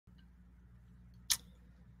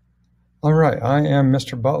All right, I am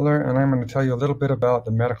Mr. Butler, and I'm going to tell you a little bit about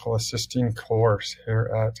the medical assisting course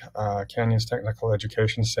here at Canyons Technical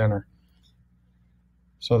Education Center.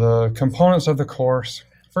 So the components of the course,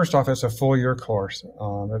 first off, it's a full year course.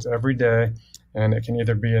 It's every day, and it can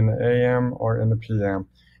either be in the AM or in the PM,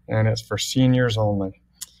 and it's for seniors only.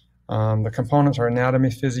 The components are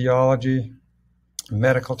anatomy, physiology,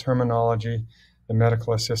 medical terminology, the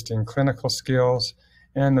medical assisting clinical skills,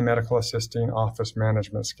 and the medical assisting office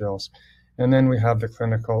management skills. And then we have the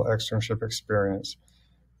clinical externship experience.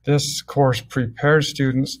 This course prepares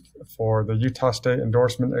students for the Utah State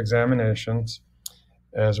endorsement examinations,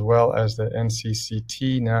 as well as the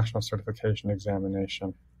NCCT National Certification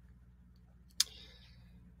Examination.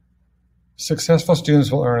 Successful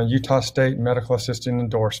students will earn a Utah State Medical Assisting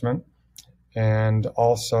Endorsement, and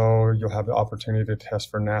also you'll have the opportunity to test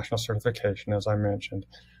for national certification, as I mentioned.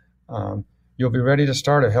 You'll be ready to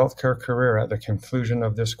start a healthcare career at the conclusion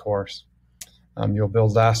of this course. You'll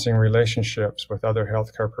build lasting relationships with other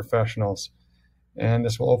healthcare professionals, and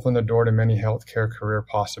this will open the door to many healthcare career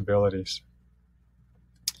possibilities.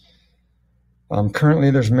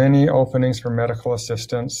 Currently, there's many openings for medical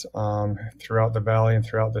assistants throughout the valley and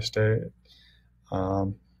throughout the state.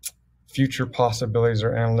 Future possibilities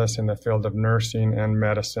are endless in the field of nursing and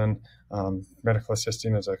medicine. Medical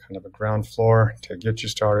assisting is a kind of a ground floor to get you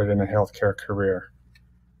started in a healthcare career.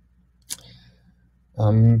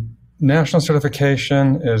 National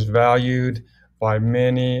certification is valued by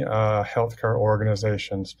many healthcare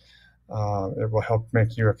organizations. It will help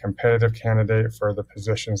make you a competitive candidate for the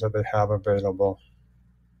positions that they have available.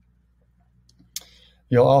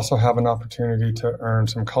 You'll also have an opportunity to earn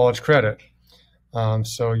some college credit.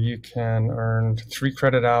 So you can earn 3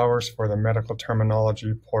 credit hours for the medical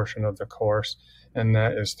terminology portion of the course, and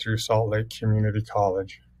that is through Salt Lake Community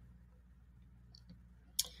College.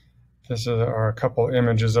 This are a couple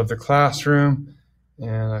images of the classroom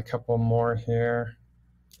and a couple more here.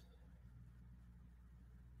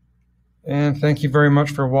 And thank you very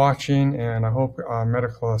much for watching, and I hope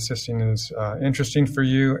medical assisting is interesting for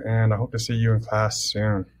you, and I hope to see you in class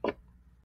soon.